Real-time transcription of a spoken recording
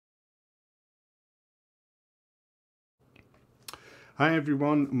Hi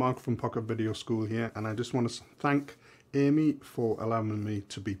everyone, Mark from Pocket Video School here, and I just want to thank Amy for allowing me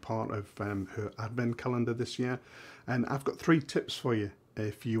to be part of her advent calendar this year. And I've got 3 tips for you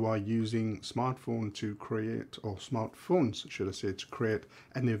if you are using smartphone to create, or smartphones should I say, to create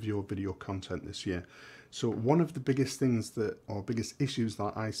any of your video content this year. So one of the biggest things or biggest issues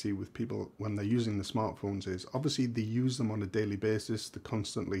that I see with people when they're using the smartphones is obviously they use them on a daily basis. They're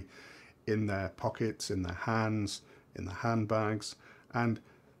constantly in their pockets, in their hands, in their handbags, and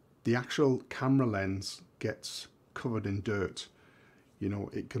the actual camera lens gets covered in dirt. You know,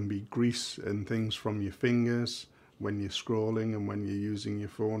 it can be grease and things from your fingers when you're scrolling, and when you're using your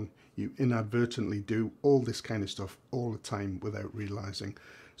phone you inadvertently do all this kind of stuff all the time without realizing.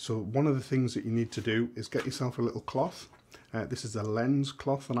 So one of the things that you need to do is get yourself a little cloth. This is a lens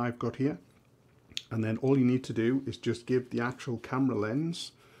cloth that I've got here, and then all you need to do is just give the actual camera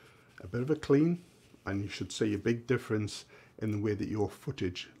lens a bit of a clean, and you should see a big difference in the way that your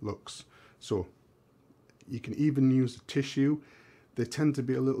footage looks. So you can even use a tissue. They tend to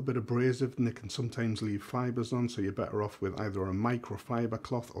be a little bit abrasive and they can sometimes leave fibers on, so you're better off with either a microfiber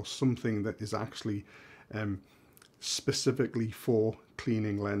cloth or something that is actually specifically for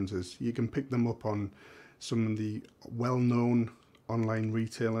cleaning lenses. You can pick them up on some of the well-known online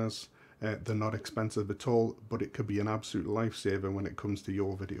retailers. They're not expensive at all, but it could be an absolute lifesaver when it comes to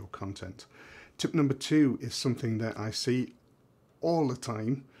your video content. Tip number 2 is something that I see all the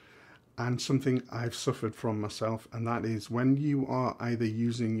time and something I've suffered from myself, and that is when you are either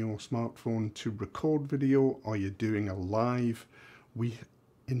using your smartphone to record video or you're doing a live, we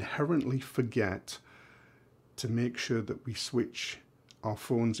inherently forget to make sure that we switch our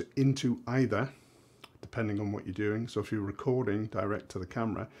phones into either, depending on what you're doing. So if you're recording direct to the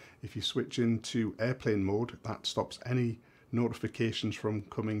camera, if you switch into airplane mode, that stops any notifications from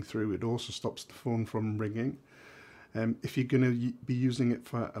coming through. It also stops the phone from ringing. If you're going to be using it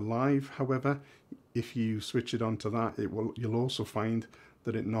for a live, however, if you switch it onto that, you'll also find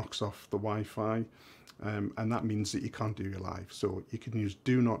that it knocks off the Wi-Fi, and that means that you can't do your live. So you can use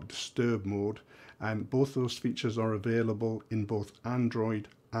do not disturb mode, and both those features are available in both Android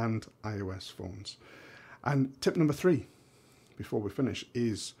and iOS phones. And tip number 3, before we finish,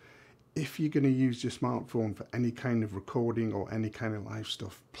 is if you're going to use your smartphone for any kind of recording or any kind of live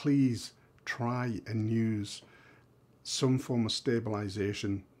stuff, please try and use some form of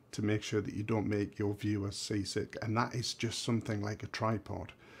stabilization to make sure that you don't make your viewers seasick, and that is just something like a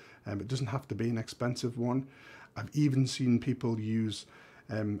tripod. It doesn't have to be an expensive one. I've even seen people use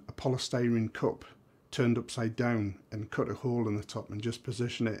a polystyrene cup turned upside down and cut a hole in the top and just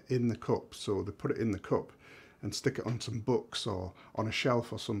position it in the cup. So they put it in the cup and stick it on some books or on a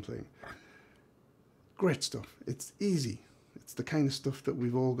shelf or something. Great stuff. It's easy. It's the kind of stuff that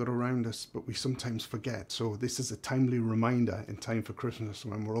we've all got around us, but we sometimes forget. So this is a timely reminder in time for Christmas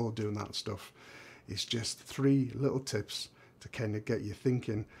when we're all doing that stuff. It's just 3 little tips to kind of get you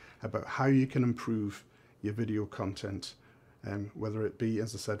thinking about how you can improve your video content, whether it be,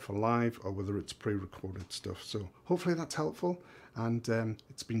 as I said, for live or whether it's pre-recorded stuff. So hopefully that's helpful, and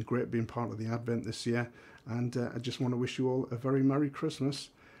it's been great being part of the Advent this year, and I just want to wish you all a very Merry Christmas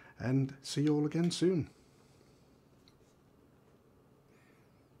and see you all again soon.